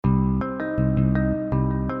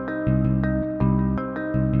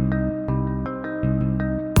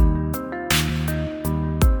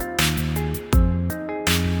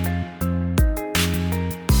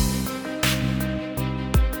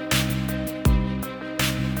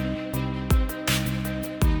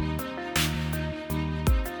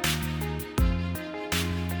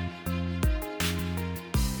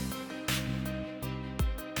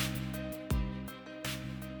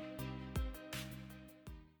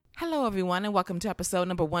Hello, everyone, and welcome to episode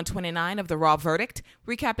number 129 of The Raw Verdict,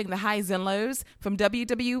 recapping the highs and lows from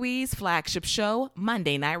WWE's flagship show,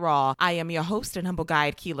 Monday Night Raw. I am your host and humble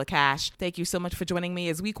guide, Keela Cash. Thank you so much for joining me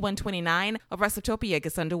as week 129 of WrestleTopia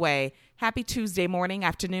gets underway. Happy Tuesday morning,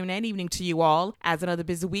 afternoon, and evening to you all as another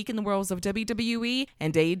busy week in the worlds of WWE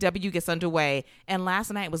and AEW gets underway. And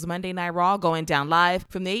last night was Monday Night Raw going down live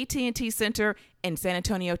from the AT&T Center in San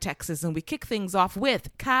Antonio, Texas. And we kick things off with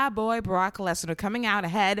Cowboy Brock Lesnar coming out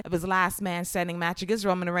ahead of his last man standing match against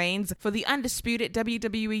Roman Reigns for the undisputed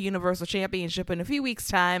WWE Universal Championship in a few weeks'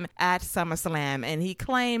 time at SummerSlam. And he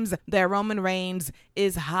claims that Roman Reigns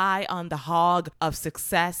is high on the hog of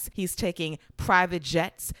success. He's taking private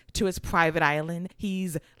jets to his private island.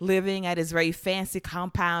 He's living at his very fancy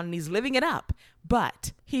compound and he's living it up.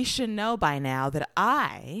 But he should know by now that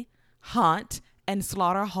I hunt and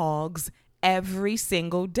slaughter hogs every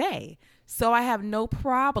single day. So I have no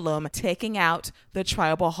problem taking out the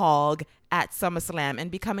tribal hog at SummerSlam and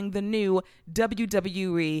becoming the new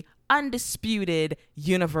WWE undisputed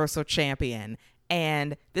Universal Champion.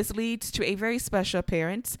 And this leads to a very special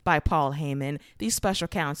appearance by Paul Heyman, the special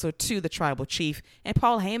counsel to the tribal chief. And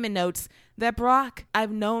Paul Heyman notes that, Brock,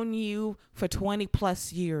 I've known you for 20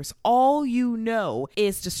 plus years. All you know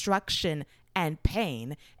is destruction and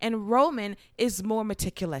pain. And Roman is more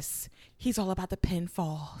meticulous. He's all about the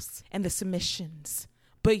pinfalls and the submissions.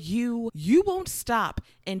 But you won't stop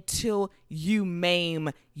until you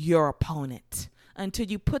maim your opponent, until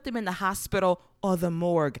you put them in the hospital or the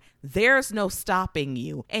morgue. There's no stopping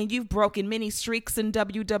you. And you've broken many streaks in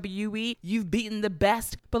WWE. You've beaten the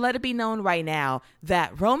best. But let it be known right now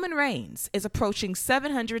that Roman Reigns is approaching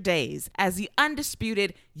 700 days as the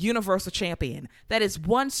undisputed Universal Champion. That is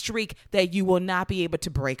one streak that you will not be able to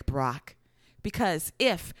break, Brock. Because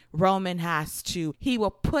if Roman has to, he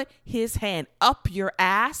will put his hand up your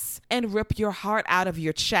ass and rip your heart out of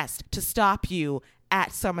your chest to stop you at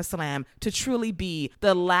SummerSlam, to truly be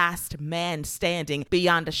the last man standing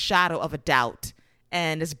beyond a shadow of a doubt.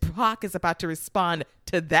 And as Brock is about to respond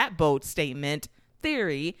to that bold statement,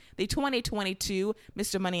 Theory, the 2022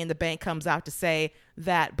 Mr. Money in the Bank, comes out to say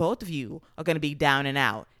that both of you are going to be down and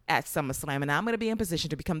out at SummerSlam, and I'm going to be in position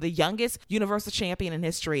to become the youngest Universal Champion in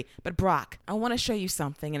history. But Brock, I want to show you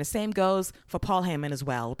something, and the same goes for Paul Heyman as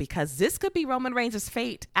well, because this could be Roman Reigns'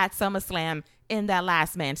 fate at SummerSlam in that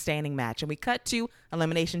last man standing match. And we cut to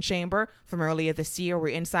Elimination Chamber from earlier this year. We're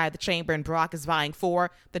inside the chamber, and Brock is vying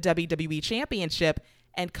for the WWE Championship,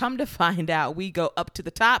 and come to find out, we go up to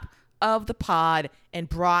the top of the pod, and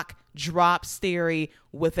Brock drops Theory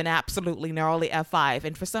with an absolutely gnarly F5.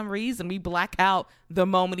 And for some reason, we black out the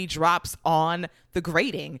moment he drops on the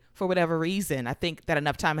grating for whatever reason. I think that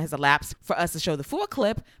enough time has elapsed for us to show the full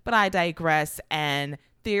clip, but I digress. And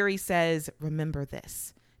Theory says, remember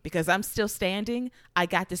this, because I'm still standing. I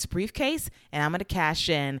got this briefcase and I'm going to cash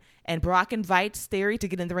in. And Brock invites Theory to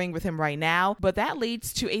get in the ring with him right now. But that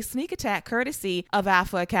leads to a sneak attack courtesy of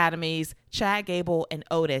Alpha Academy's Chad Gable and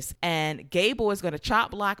Otis. And Gable is going to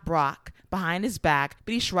chop block Brock behind his back,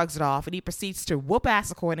 but he shrugs it off and he proceeds to whoop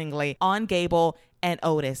ass accordingly on Gable and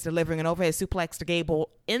Otis, delivering an overhead suplex to Gable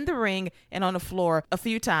in the ring and on the floor a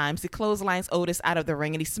few times. He clotheslines Otis out of the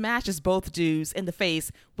ring and he smashes both dudes in the face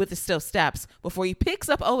with the steel steps before he picks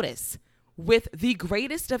up Otis with the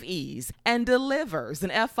greatest of ease and delivers an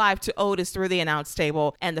F5 to Otis through the announce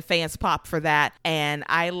table, and the fans pop for that. And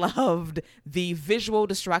I loved the visual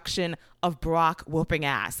destruction of Brock whooping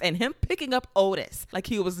ass, and him picking up Otis like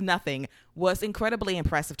he was nothing was incredibly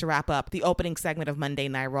impressive to wrap up the opening segment of Monday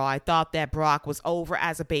Night Raw. I thought that Brock was over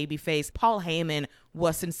as a babyface. Paul Heyman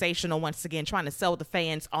was sensational once again, trying to sell the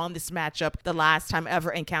fans on this matchup, the last time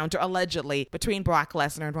ever encounter allegedly between Brock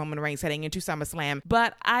Lesnar and Roman Reigns heading into SummerSlam.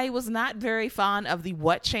 But I was not very fond of the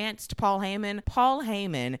what chants to Paul Heyman. Paul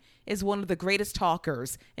Heyman is one of the greatest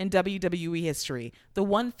talkers in WWE history. The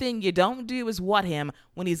one thing you don't do is what him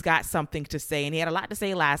when he's got something to say. And he had a lot to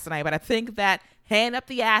say last night, but I think that hand up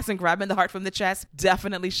the ass and grabbing the heart from the chest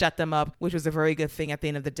definitely shut them up, which was a very good thing at the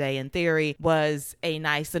end of the day. In theory, was a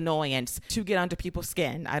nice annoyance to get under people's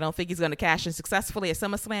skin. I don't think he's going to cash in successfully at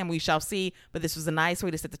SummerSlam. We shall see, but this was a nice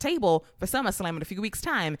way to set the table for SummerSlam in a few weeks'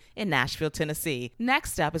 time in Nashville, Tennessee.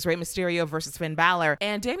 Next up is Rey Mysterio versus Finn Balor,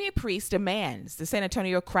 and Damian Priest demands the San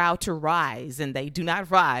Antonio crowd to rise, and they do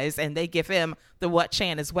not rise, and they give him the what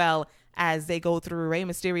chant as well, as they go through Rey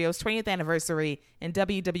Mysterio's 20th anniversary in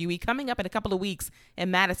WWE coming up in a couple of weeks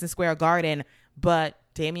in Madison Square Garden. But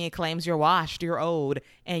Damian claims you're washed, you're old,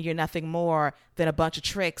 and you're nothing more than a bunch of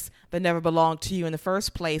tricks that never belonged to you in the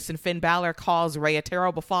first place. And Finn Balor calls Rey a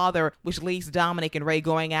terrible father, which leads Dominic and Rey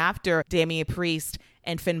going after Damian Priest.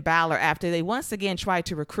 and Finn Balor after they once again tried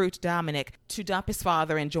to recruit Dominic to dump his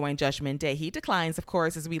father and join Judgment Day. He declines, of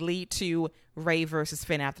course, as we lead to Ray versus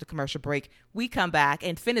Finn after the commercial break. We come back,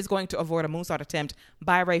 and Finn is going to avoid a moonsault attempt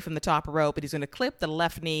by Ray from the top rope, but he's going to clip the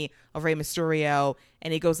left knee of Rey Mysterio,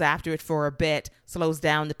 and he goes after it for a bit, slows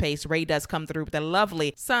down the pace. Ray does come through with a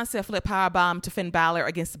lovely sunset flip powerbomb to Finn Balor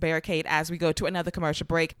against the barricade as we go to another commercial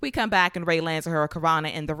break. We come back, and Ray lands a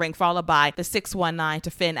Hurricanrana in the ring, followed by the 619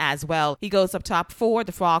 to Finn as well. He goes up top for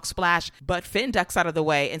the frog splash, but Finn ducks out of the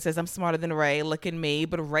way and says, "I'm smarter than Ray, look at me."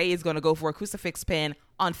 But Ray is going to go for a crucifix pin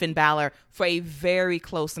on Finn Balor for a very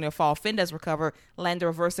close near fall. Finn does recover, land a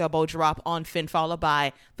reverse elbow drop on Finn, followed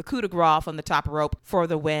by the coup de grace from the top rope for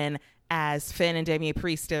the win, as Finn and Damian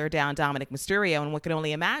Priest stare down Dominic Mysterio. And one can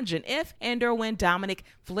only imagine if and or when Dominic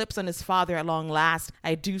flips on his father at long last.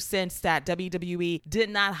 I do sense that WWE did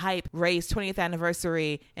not hype Ray's 20th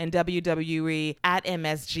anniversary in WWE at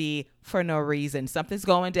MSG for no reason. Something's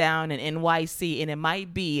going down in NYC, and it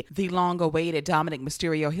might be the long-awaited Dominic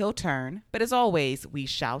Mysterio heel turn. But as always, we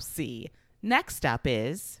shall see. Next up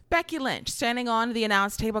is Becky Lynch, standing on the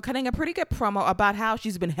announce table, cutting a pretty good promo about how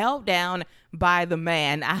she's been held down by the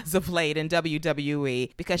man as of late in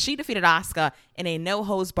WWE because she defeated Asuka in a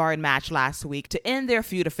no-holds-barred match last week to end their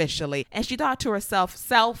feud officially. And she thought to herself,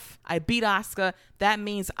 I beat Asuka. That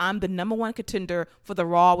means I'm the number one contender for the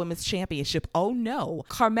Raw Women's Championship. Oh no.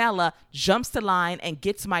 Carmella jumps the line and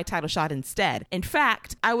gets my title shot instead. In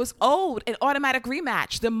fact, I was owed an automatic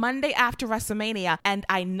rematch the Monday after WrestleMania, and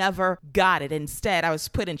I never got it. Instead, I was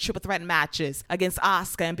put in triple threat matches against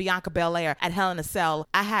Asuka and Bianca Belair at Hell in a Cell.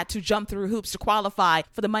 I had to jump through hoops to qualify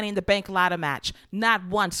for the Money in the Bank ladder match. Not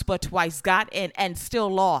once, but twice. Got in and still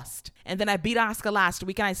lost. And then I beat Asuka last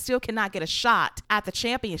week, and I still cannot get a shot at the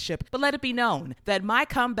championship. But let it be known that my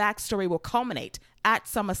comeback story will culminate at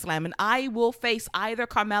SummerSlam, and I will face either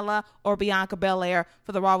Carmella or Bianca Belair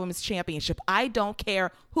for the Raw Women's Championship. I don't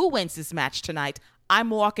care who wins this match tonight. I'm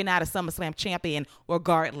walking out of SummerSlam champion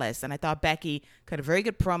regardless. And I thought Becky cut a very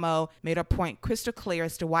good promo, made her point crystal clear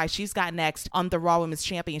as to why she's got next on the Raw Women's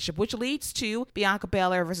Championship, which leads to Bianca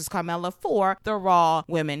Belair versus Carmella for the Raw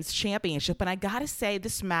Women's Championship. And I gotta say,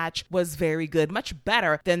 this match was very good, much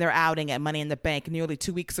better than their outing at Money in the Bank nearly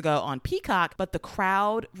 2 weeks ago on Peacock. But the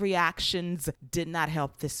crowd reactions did not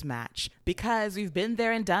help this match because we've been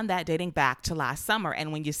there and done that dating back to last summer.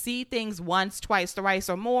 And when you see things once, twice, thrice,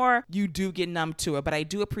 or more, you do get numb to it. But I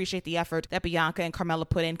do appreciate the effort that Bianca and Carmella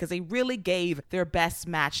put in because they really gave their best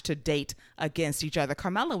match to date against each other.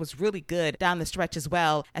 Carmella was really good down the stretch as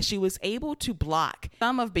well, as she was able to block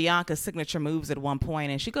some of Bianca's signature moves at one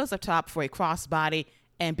point, and she goes up top for a crossbody,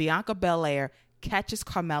 and Bianca Belair catches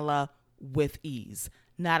Carmella with ease.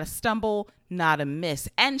 Not a stumble, not a miss,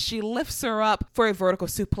 and she lifts her up for a vertical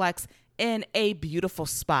suplex in a beautiful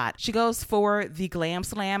spot. She goes for the glam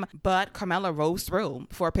slam, but Carmella rolls through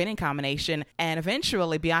for a pinning combination, and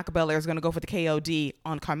eventually Bianca Belair is going to go for the KOD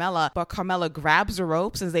on Carmella, but Carmella grabs the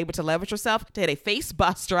ropes and is able to leverage herself to hit a face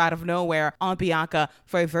buster out of nowhere on Bianca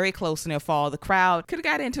for a very close near fall. The crowd could have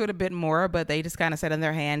got into it a bit more, but they just kind of sat in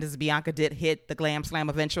their hand as Bianca did hit the glam slam,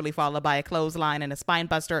 eventually followed by a clothesline and a spine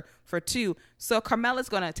buster for 2. So Carmella's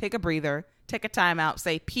going to take a breather, take a timeout,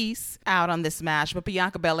 say peace out on this match, but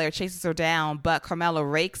Bianca Belair chases her down, but Carmella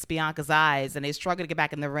rakes Bianca's eyes, and they struggle to get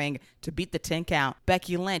back in the ring to beat the 10 count.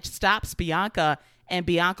 Becky Lynch stops Bianca, and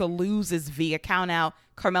Bianca loses via countout.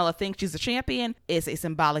 Carmella thinks she's a champion. It's a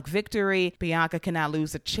symbolic victory. Bianca cannot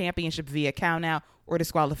lose the championship via countout or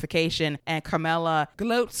disqualification, and Carmella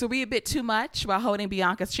gloats a wee bit too much while holding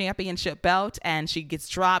Bianca's championship belt, and she gets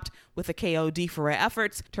dropped with a KOD for her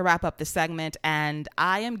efforts to wrap up the segment. And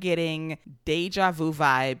I am getting deja vu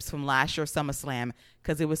vibes from last year's SummerSlam,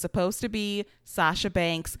 because it was supposed to be Sasha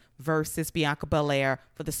Banks versus Bianca Belair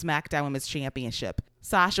for the SmackDown Women's Championship.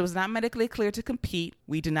 Sasha was not medically cleared to compete.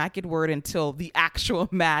 We did not get word until the actual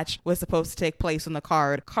match was supposed to take place on the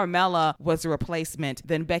card. Carmella was the replacement.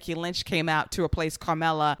 Then Becky Lynch came out to replace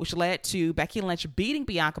Carmella, which led to Becky Lynch beating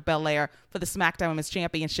Bianca Belair for the SmackDown Women's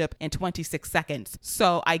Championship in 26 seconds.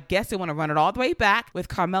 So I guess they want to run it all the way back with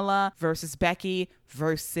Carmella versus Becky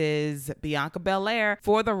versus Bianca Belair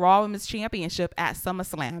for the Raw Women's Championship at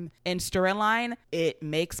SummerSlam. In storyline, it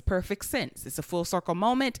makes perfect sense. It's a full circle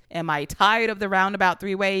moment. Am I tired of the roundabout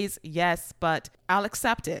 3 ways? Yes, but I'll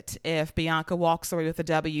accept it if Bianca walks away with a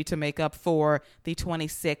W to make up for the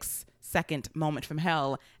 26-second moment from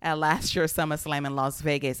hell at last year's SummerSlam in Las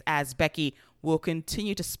Vegas, as Becky will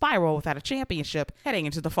continue to spiral without a championship heading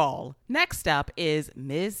into the fall. Next up is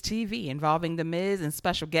Miz TV, involving The Miz and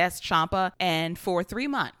special guest Ciampa. And for 3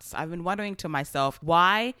 months, I've been wondering to myself,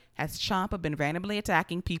 why has Ciampa been randomly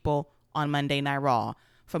attacking people on Monday Night Raw?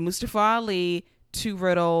 From Mustafa Ali to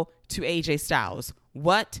Riddle to AJ Styles.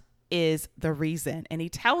 What is the reason? And he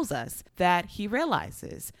tells us that he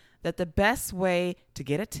realizes that the best way to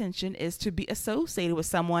get attention is to be associated with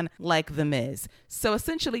someone like The Miz. So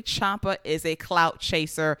essentially, Ciampa is a clout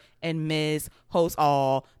chaser, and Miz holds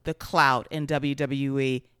all the clout in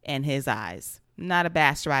WWE in his eyes. Not a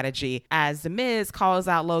bad strategy, as The Miz calls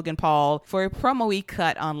out Logan Paul for a promo he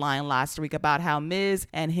cut online last week about how Miz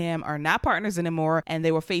and him are not partners anymore and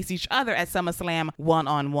they will face each other at SummerSlam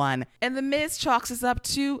one-on-one. And The Miz chalks this up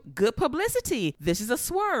to good publicity. This is a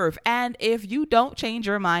swerve. And if you don't change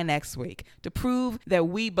your mind next week to prove that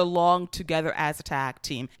we belong together as a tag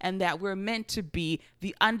team and that we're meant to be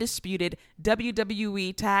the undisputed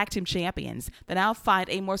WWE Tag Team Champions, then I'll find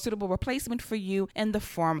a more suitable replacement for you in the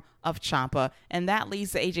form of Ciampa. And that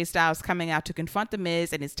leads to AJ Styles coming out to confront The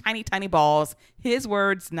Miz and his tiny, tiny balls. His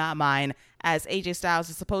words, not mine, as AJ Styles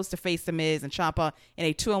is supposed to face The Miz and Ciampa in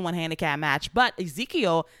a 2-on-1 handicap match. But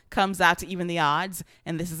Ezekiel comes out to even the odds,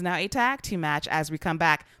 and this is now a tag team match as we come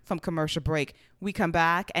back from commercial break. We come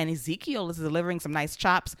back, and Ezekiel is delivering some nice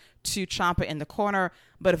chops to Ciampa in the corner,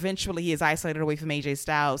 but eventually he is isolated away from AJ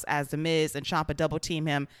Styles as The Miz and Ciampa double team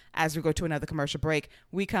him as we go to another commercial break.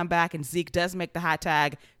 We come back, and Zeke does make the hot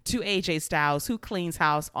tag to AJ Styles, who cleans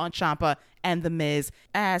house on Ciampa and The Miz,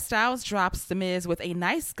 as Styles drops The Miz with a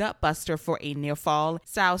nice gut buster for a near fall.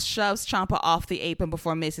 Styles shoves Ciampa off the apron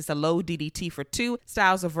before Miz hits a low DDT for 2.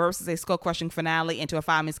 Styles reverses a skull-crushing finale into a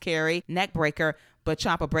fireman's carry neck breaker, but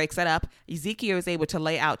Ciampa breaks it up. Ezekiel is able to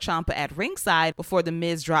lay out Ciampa at ringside before The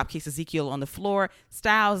Miz drop kicks Ezekiel on the floor.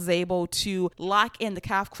 Styles is able to lock in the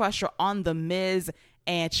calf crusher on The Miz,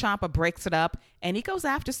 and Ciampa breaks it up, and he goes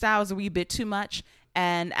after Styles a wee bit too much.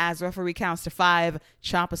 And as referee counts to 5,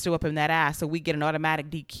 Ciampa's still up in that ass, so we get an automatic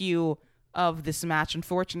DQ of this match,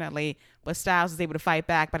 unfortunately. But Styles is able to fight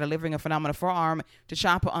back by delivering a phenomenal forearm to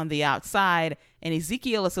Ciampa on the outside. And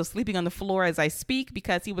Ezekiel is still sleeping on the floor as I speak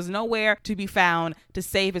because he was nowhere to be found to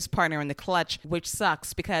save his partner in the clutch, which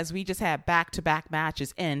sucks because we just had back-to-back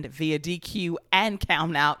matches end via DQ and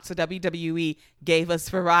count out. So WWE gave us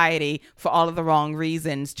variety for all of the wrong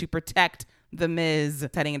reasons to protect The Miz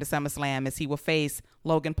heading into SummerSlam as he will face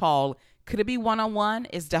Logan Paul. Could it be one-on-one?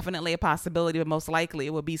 It's definitely a possibility, but most likely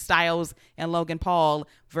it will be Styles and Logan Paul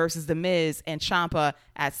versus The Miz and Ciampa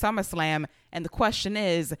at SummerSlam. And the question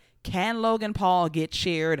is, can Logan Paul get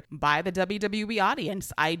cheered by the WWE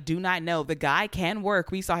audience? I do not know. The guy can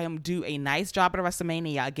work. We saw him do a nice job at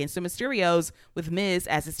WrestleMania against the Mysterios with Miz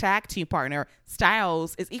as his tag team partner.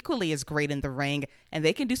 Styles is equally as great in the ring, and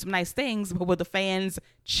they can do some nice things, but will the fans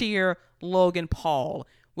cheer Logan Paul?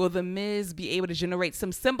 Will The Miz be able to generate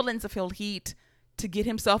some semblance of heel heat to get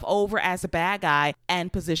himself over as a bad guy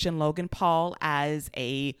and position Logan Paul as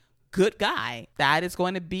a good guy? That is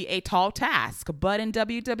going to be a tall task. But in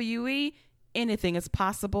WWE, anything is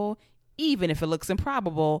possible, even if it looks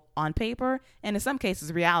improbable on paper, and in some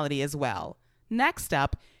cases, reality as well. Next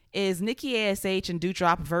up is Nikki ASH and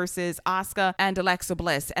Doudrop versus Asuka and Alexa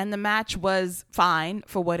Bliss. And the match was fine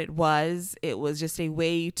for what it was. It was just a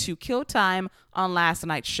way to kill time on last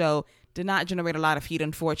night's show. Did not generate a lot of heat,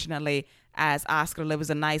 unfortunately, as Asuka delivers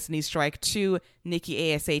a nice knee strike to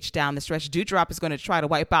Nikki ASH down the stretch. Doudrop is going to try to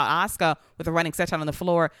wipe out Asuka with a running set on the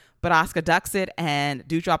floor, but Asuka ducks it, and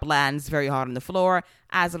Doudrop lands very hard on the floor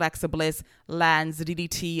as Alexa Bliss lands the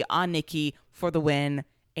DDT on Nikki for the win.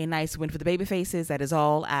 A nice win for the babyfaces, that is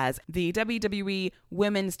all, as the WWE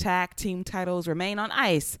Women's Tag Team titles remain on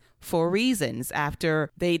ice for reasons after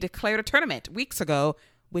they declared a tournament weeks ago,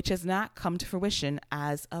 which has not come to fruition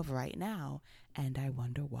as of right now, and I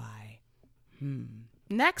wonder why.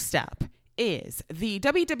 Next up is the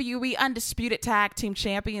WWE Undisputed Tag Team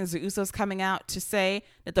Champions, the Usos, coming out to say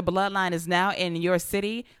that the Bloodline is now in your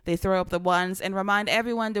city. They throw up the ones and remind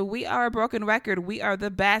everyone that we are a broken record. We are the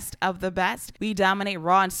best of the best. We dominate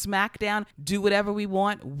Raw and SmackDown, do whatever we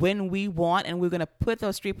want, when we want, and we're going to put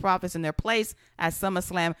those Street Profits in their place at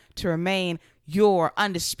SummerSlam to remain your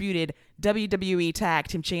undisputed WWE Tag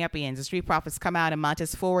Team Champions. The Street Profits come out and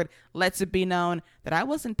Montez Ford lets it be known that I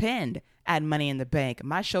wasn't pinned at Money in the Bank.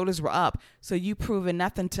 My shoulders were up, so you proven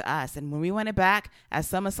nothing to us. And when we won it back at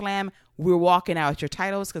SummerSlam, we're walking out with your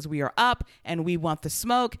titles because we are up and we want the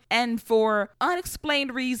smoke. And for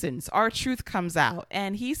unexplained reasons, R-Truth comes out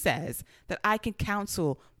and he says that I can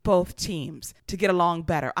counsel both teams to get along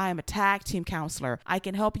better. I am a tag team counselor. I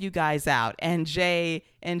can help you guys out. And Jay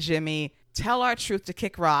and Jimmy tell R-Truth to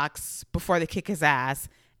kick rocks before they kick his ass.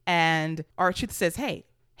 And R-Truth says, hey,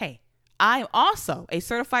 I'm also a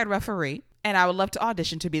certified referee, and I would love to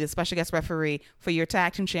audition to be the special guest referee for your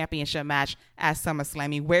tag team championship match at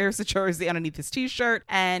SummerSlam. He wears the jersey underneath his t-shirt,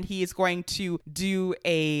 and he is going to do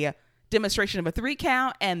a demonstration of a 3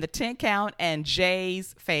 count and the 10 count, and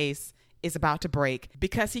Jay's face is about to break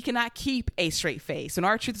because he cannot keep a straight face. When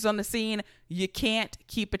R-Truth is on the scene, you can't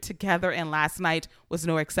keep it together, and last night was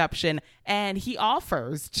no exception. And he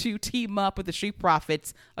offers to team up with the Street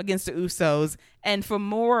Profits against the Usos. And for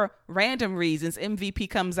more random reasons, MVP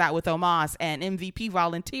comes out with Omos, and MVP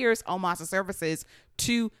volunteers Omos' services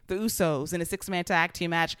to the Usos in a 6-man tag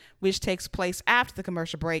team match, which takes place after the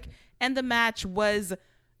commercial break. And the match was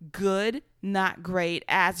good, not great,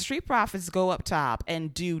 as the Street Profits go up top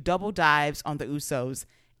and do double dives on the Usos.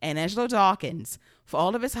 And Angelo Dawkins, for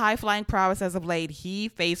all of his high-flying prowess as of late, he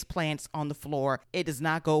face plants on the floor. It does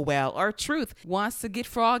not go well. R-Truth wants to get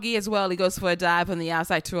froggy as well. He goes for a dive on the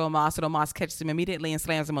outside to Omos, and Omos catches him immediately and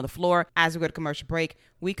slams him on the floor. As we go to commercial break,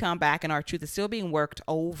 we come back, and R-Truth is still being worked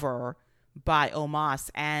over by Omos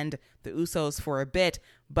and the Usos for a bit,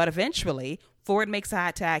 but eventually Ford makes a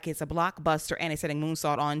hot tag, hits a blockbuster, and a setting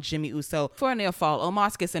moonsault on Jimmy Uso for a near fall.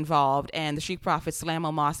 Omos gets involved, and the Street Profits slam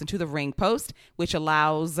Omos into the ring post, which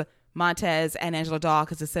allows Montez and Angelo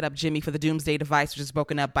Dawkins to set up Jimmy for the Doomsday Device, which is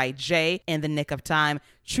broken up by Jay in the nick of time.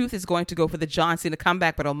 Truth is going to go for the John Cena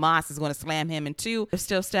comeback, but Omos is going to slam him into the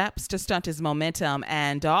still steps to stunt his momentum,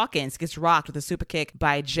 and Dawkins gets rocked with a super kick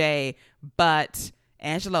by Jay, but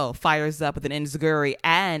Angelo fires up with an enziguri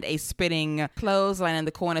and a spinning clothesline in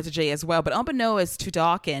the corner to Jay as well. But unbeknownst to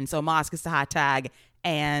Dawkins, Omos gets the hot tag,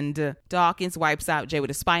 and Dawkins wipes out Jay with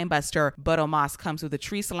a spine buster, but Omos comes with a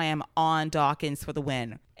tree slam on Dawkins for the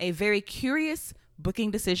win. A very curious booking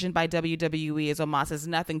decision by WWE, as Omos has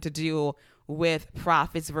nothing to do with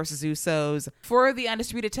Profits versus Usos for the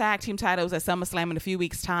undisputed tag team titles at SummerSlam in a few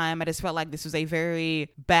weeks' time. I just felt like this was a very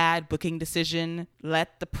bad booking decision.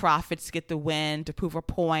 Let the Profits get the win to prove a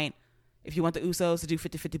point. If you want the Usos to do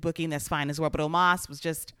 50-50 booking, that's fine as well. But Omos was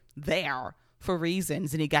just there for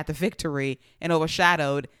reasons, and he got the victory and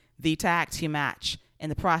overshadowed the tag team match in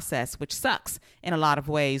the process, which sucks in a lot of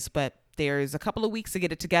ways, but there's a couple of weeks to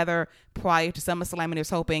get it together prior to SummerSlam, and there's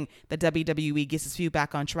hoping that WWE gets his feud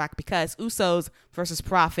back on track, because Usos versus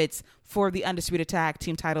Profits for the undisputed tag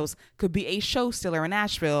team titles could be a show stealer in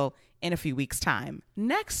Nashville in a few weeks' time.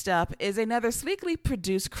 Next up is another sleekly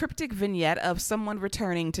produced cryptic vignette of someone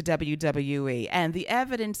returning to WWE, and the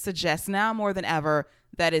evidence suggests now more than ever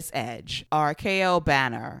that it's Edge. RKO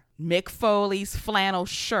banner, Mick Foley's flannel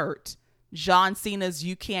shirt, John Cena's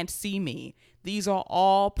You Can't See Me. These are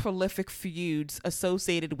all prolific feuds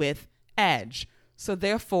associated with Edge. So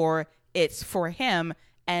therefore, it's for him,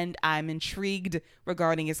 and I'm intrigued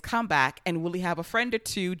regarding his comeback, and will he have a friend or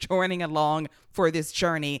two joining along for this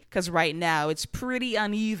journey? Because right now, it's pretty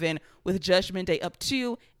uneven with Judgment Day up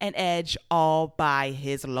 2 and Edge all by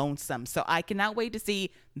his lonesome. So I cannot wait to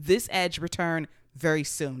see this Edge return very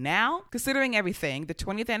soon. Now, considering everything, the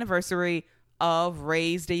 20th anniversary of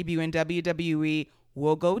Ray's debut in WWE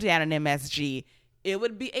will go down in MSG. It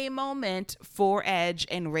would be a moment for Edge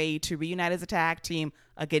and Ray to reunite as a tag team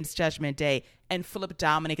against Judgment Day and Philip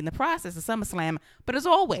Dominic in the process of SummerSlam. But as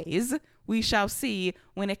always, we shall see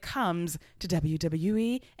when it comes to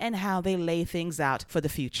WWE and how they lay things out for the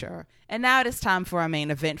future. And now it is time for our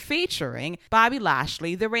main event, featuring Bobby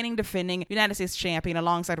Lashley, the reigning defending United States champion,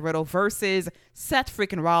 alongside Riddle versus Seth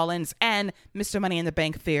freaking Rollins and Mr. Money in the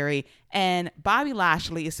Bank Theory. And Bobby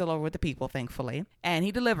Lashley is still over with the people, thankfully. And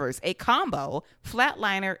he delivers a combo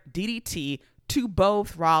flatliner DDT to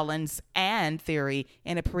both Rollins and Theory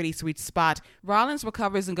in a pretty sweet spot. Rollins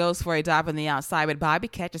recovers and goes for a dive on the outside, but Bobby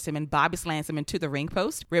catches him and Bobby slams him into the ring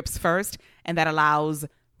post, rips first, and that allows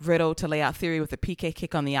Riddle to lay out Theory with a PK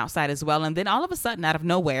kick on the outside as well. And then all of a sudden, out of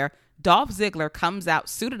nowhere, Dolph Ziggler comes out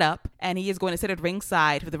suited up, and he is going to sit at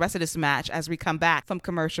ringside for the rest of this match as we come back from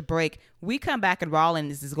commercial break. We come back and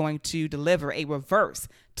Rollins is going to deliver a reverse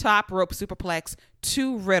top rope superplex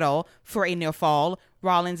to Riddle for a near fall.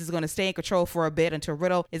 Rollins is going to stay in control for a bit until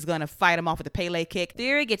Riddle is going to fight him off with a Pele kick.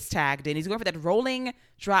 Theory gets tagged in. He's going for that rolling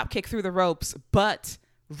drop kick through the ropes, but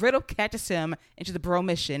Riddle catches him into the bro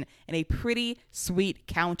mission in a pretty sweet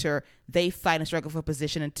counter. They fight and struggle for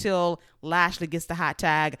position until Lashley gets the hot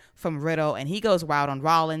tag from Riddle, and he goes wild on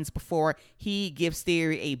Rollins before he gives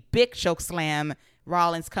Theory a big choke slam.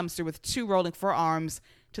 Rollins comes through with 2 rolling forearms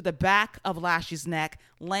to the back of Lashley's neck,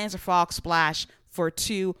 lands a frog splash for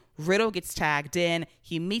 2. Riddle gets tagged in.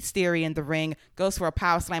 He meets Theory in the ring, goes for a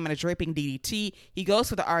power slam and a draping DDT. He goes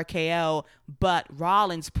for the RKO, but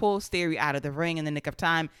Rollins pulls Theory out of the ring in the nick of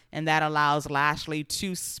time, and that allows Lashley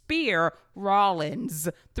to spear Rollins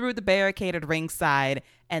through the barricaded ringside,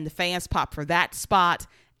 and the fans pop for that spot.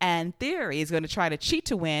 And Theory is going to try to cheat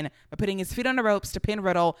to win by putting his feet on the ropes to pin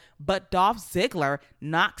Riddle, but Dolph Ziggler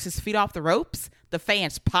knocks his feet off the ropes. The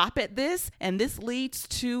fans pop at this, and this leads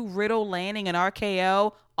to Riddle landing an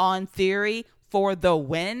RKO on Theory for the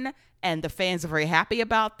win. And the fans are very happy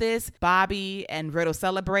about this. Bobby and Riddle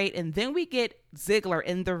celebrate. And then we get Ziggler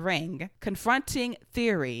in the ring confronting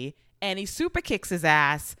Theory, and he super kicks his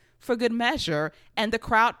ass for good measure. And the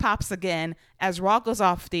crowd pops again as Raw goes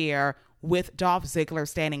off the air with Dolph Ziggler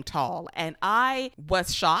standing tall. And I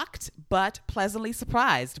was shocked, but pleasantly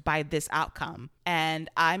surprised by this outcome. And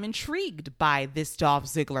I'm intrigued by this Dolph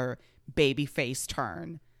Ziggler babyface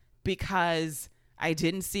turn because I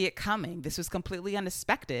didn't see it coming. This was completely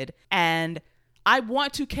unexpected. And I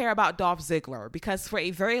want to care about Dolph Ziggler because for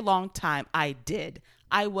a very long time I did.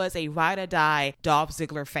 I was a ride or die Dolph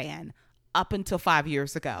Ziggler fan up until 5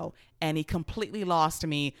 years ago. And he completely lost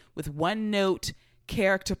me with one-note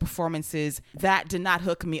character performances that did not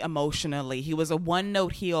hook me emotionally. He was a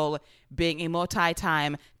one-note heel, being a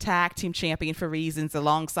multi-time tag team champion for reasons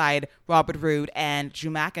alongside Robert Roode and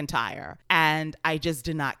Drew McIntyre. And I just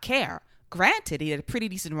did not care. Granted, he had a pretty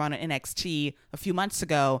decent run on NXT a few months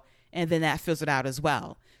ago, and then that fizzled out as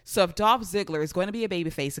well. So if Dolph Ziggler is going to be a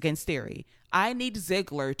babyface against Theory, I need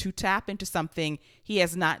Ziggler to tap into something he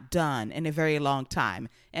has not done in a very long time,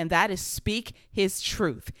 and that is speak his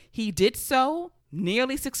truth. He did so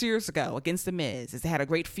nearly 6 years ago against The Miz, as they had a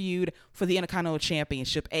great feud for the Intercontinental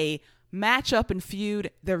Championship, a matchup and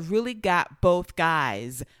feud that really got both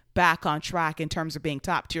guys back on track in terms of being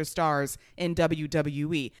top tier stars in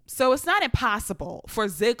WWE. So it's not impossible for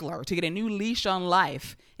Ziggler to get a new leash on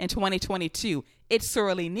life in 2022. It's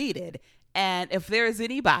sorely needed. And if there is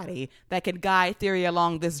anybody that can guide Theory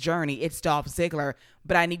along this journey, it's Dolph Ziggler.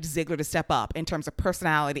 But I need Ziggler to step up in terms of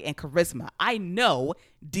personality and charisma. I know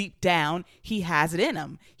deep down he has it in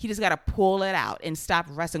him. He just got to pull it out and stop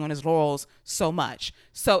resting on his laurels so much.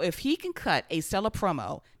 So if he can cut a stellar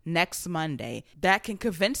promo next Monday that can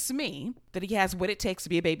convince me that he has what it takes to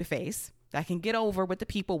be a babyface, that can get over with the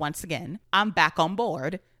people once again, I'm back on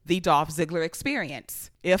board the Dolph Ziggler experience.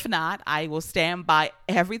 If not, I will stand by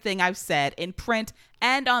everything I've said in print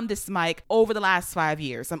and on this mic over the last 5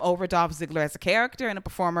 years. I'm over Dolph Ziggler as a character and a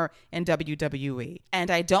performer in WWE. And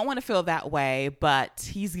I don't want to feel that way, but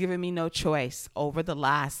he's given me no choice over the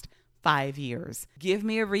last 5 years. Give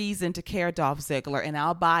me a reason to care, Dolph Ziggler, and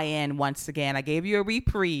I'll buy in once again. I gave you a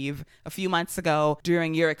reprieve a few months ago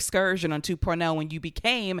during your excursion on 2.0 when you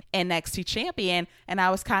became NXT champion, and I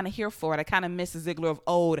was kind of here for it. I kind of miss the Ziggler of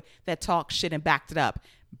old that talked shit and backed it up.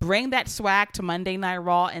 Bring that swag to Monday Night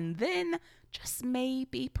Raw, and then just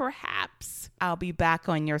maybe, perhaps, I'll be back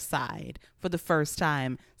on your side for the first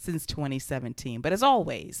time since 2017. But as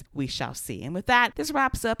always, we shall see. And with that, this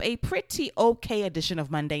wraps up a pretty okay edition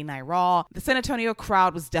of Monday Night Raw. The San Antonio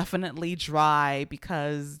crowd was definitely dry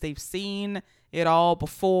because they've seen it all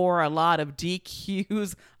before. A lot of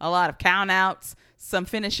DQs, a lot of countouts, some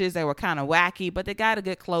finishes that were kind of wacky, but they got a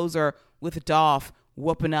good closer with Dolph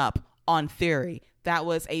whooping up on Theory. That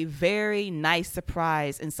was a very nice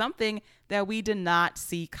surprise and something that we did not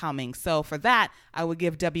see coming. So for that, I would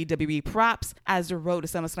give WWE props as the road to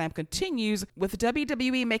SummerSlam continues, with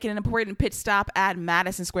WWE making an important pit stop at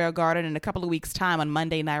Madison Square Garden in a couple of weeks' time on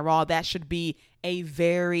Monday Night Raw. That should be a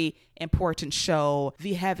very important show.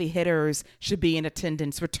 The heavy hitters should be in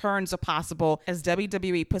attendance. Returns are possible as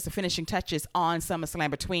WWE puts the finishing touches on SummerSlam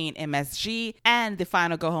between MSG and the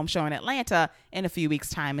final go-home show in Atlanta in a few weeks'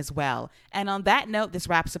 time as well. And on that note, this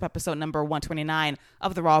wraps up episode number 129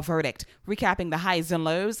 of The Raw Verdict, recapping the highs and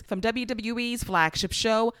lows from WWE's flagship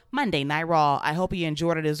show, Monday Night Raw. I hope you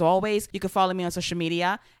enjoyed it as always. You can follow me on social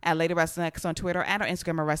media at Lady Wrestling X on Twitter and our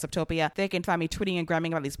Instagram at WrestleTopia. They can find me tweeting and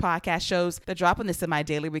gramming about these podcast shows that drop on this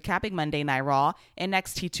semi-daily, recapping Monday Night Raw,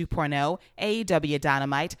 NXT 2.0, AEW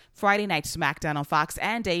Dynamite, Friday Night SmackDown on Fox,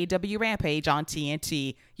 and AEW Rampage on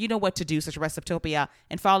TNT. You know what to do, such WrestleTopia,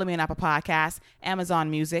 and follow me on Apple Podcasts, Amazon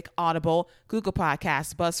Music, Audible, Google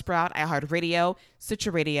Podcasts, Buzzsprout, iHeartRadio,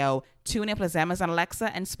 Stitcher Radio, TuneIn plus Amazon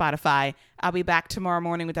Alexa, and Spotify. I'll be back tomorrow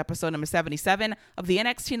morning with episode number 77 of the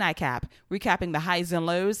NXT Nightcap, recapping the highs and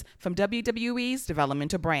lows from WWE's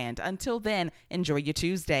developmental brand. Until then, enjoy your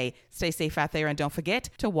Tuesday. Stay safe out there, and don't forget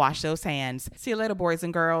to wash those hands. See you later, boys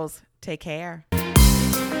and girls. Take care.